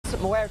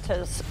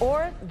Muertos,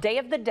 or Day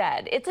of the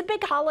Dead. It's a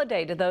big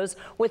holiday to those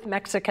with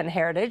Mexican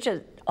heritage.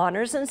 It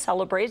honors and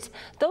celebrates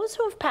those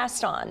who have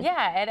passed on.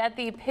 Yeah, and at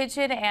the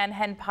Pigeon and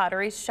Hen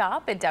Pottery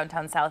shop in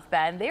downtown South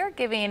Bend, they are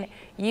giving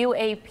you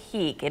a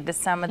peek into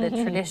some of the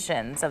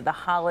traditions of the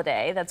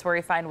holiday. That's where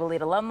we find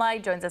Waleed alumni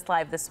joins us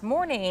live this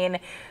morning.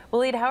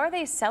 Waleed, how are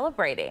they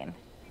celebrating?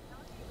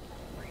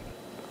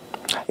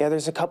 Yeah,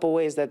 there's a couple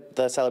ways that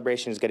the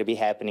celebration is going to be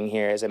happening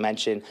here. As I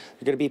mentioned,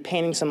 we're going to be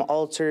painting some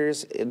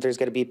altars. There's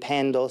going to be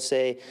pan dulce,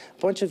 a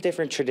bunch of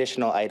different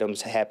traditional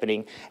items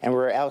happening. And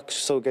we're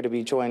also going to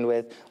be joined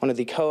with one of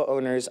the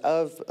co-owners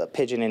of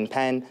Pigeon and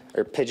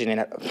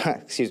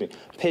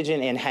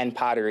Hen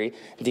Pottery,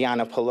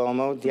 Diana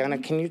Palomo. Diana,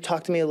 can you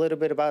talk to me a little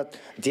bit about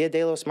Día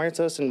de los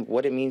Muertos and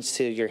what it means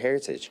to your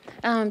heritage?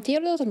 Día de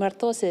los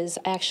Muertos is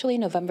actually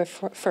November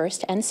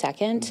 1st and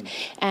 2nd,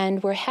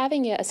 and we're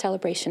having a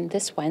celebration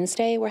this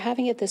Wednesday. We're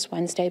having it this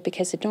Wednesday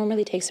because it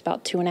normally takes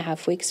about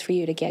 2.5 weeks for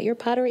you to get your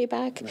pottery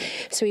back.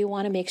 Right. So you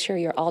want to make sure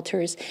your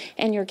altars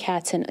and your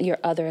cats and your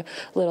other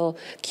little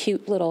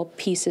cute little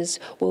pieces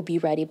will be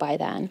ready by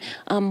then.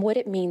 What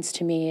it means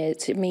to me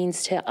is it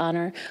means to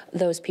honor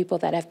those people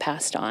that have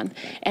passed on.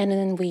 And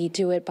then we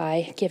do it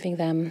by giving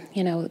them,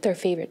 you know, their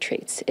favorite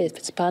treats.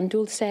 It's pan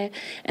dulce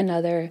and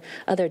other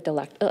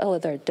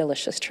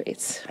delicious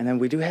treats. And then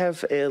we do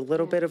have a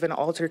little bit of an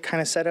altar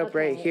kind of set up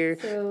right here.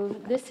 So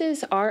this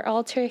is our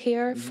altar here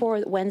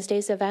for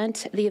Wednesday's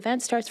event. The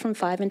event starts from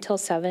 5 until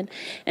 7,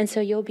 and so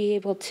you'll be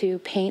able to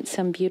paint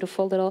some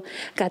beautiful little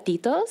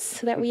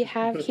gatitos that we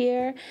have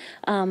here.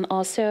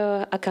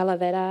 Also a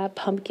calavera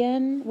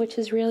pumpkin, which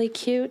is really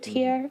cute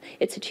here.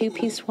 It's a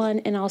 2-piece one,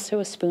 and also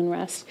a spoon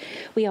rest.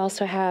 We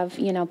also have,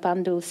 you know,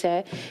 pan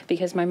dulce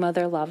because my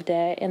mother loved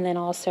it, and then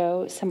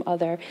also some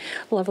other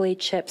lovely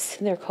chips.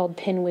 They're called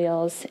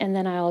pinwheels. And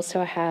then I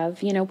also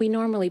have, you know, we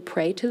normally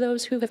pray to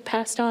those who have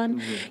passed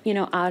on, you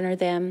know, honor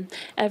them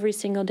every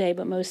single day,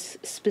 but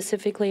most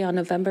specifically on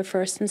November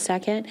 1st and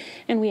 2nd.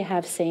 And we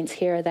have saints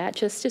here. That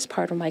just is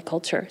part of my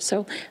culture.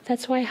 So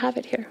that's why I have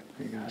it here.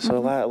 So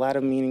a lot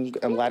of meaning,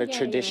 a lot of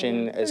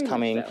tradition is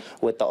coming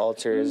with the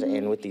altars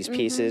and with these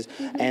pieces.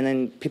 And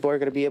then people are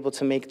going to be able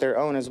to make their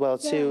own as well,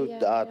 too.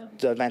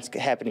 The event's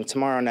happening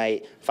tomorrow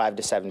night, 5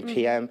 to 7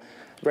 p.m.,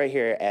 right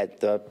here at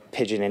the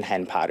Pigeon and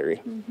Hen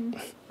Pottery.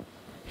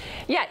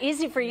 Yeah,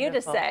 easy for you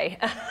to say.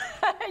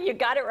 You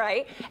got it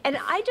right. And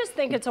I just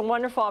think it's a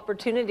wonderful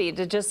opportunity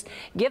to just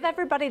give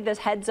everybody this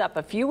heads up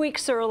a few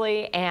weeks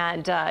early,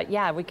 and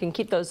yeah, we can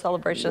keep those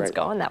celebrations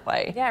going that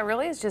way. Yeah, it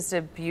really is just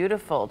a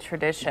beautiful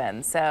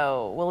tradition.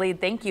 So, Waleed,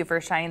 thank you for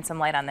shining some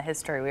light on the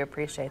history. We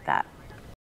appreciate that.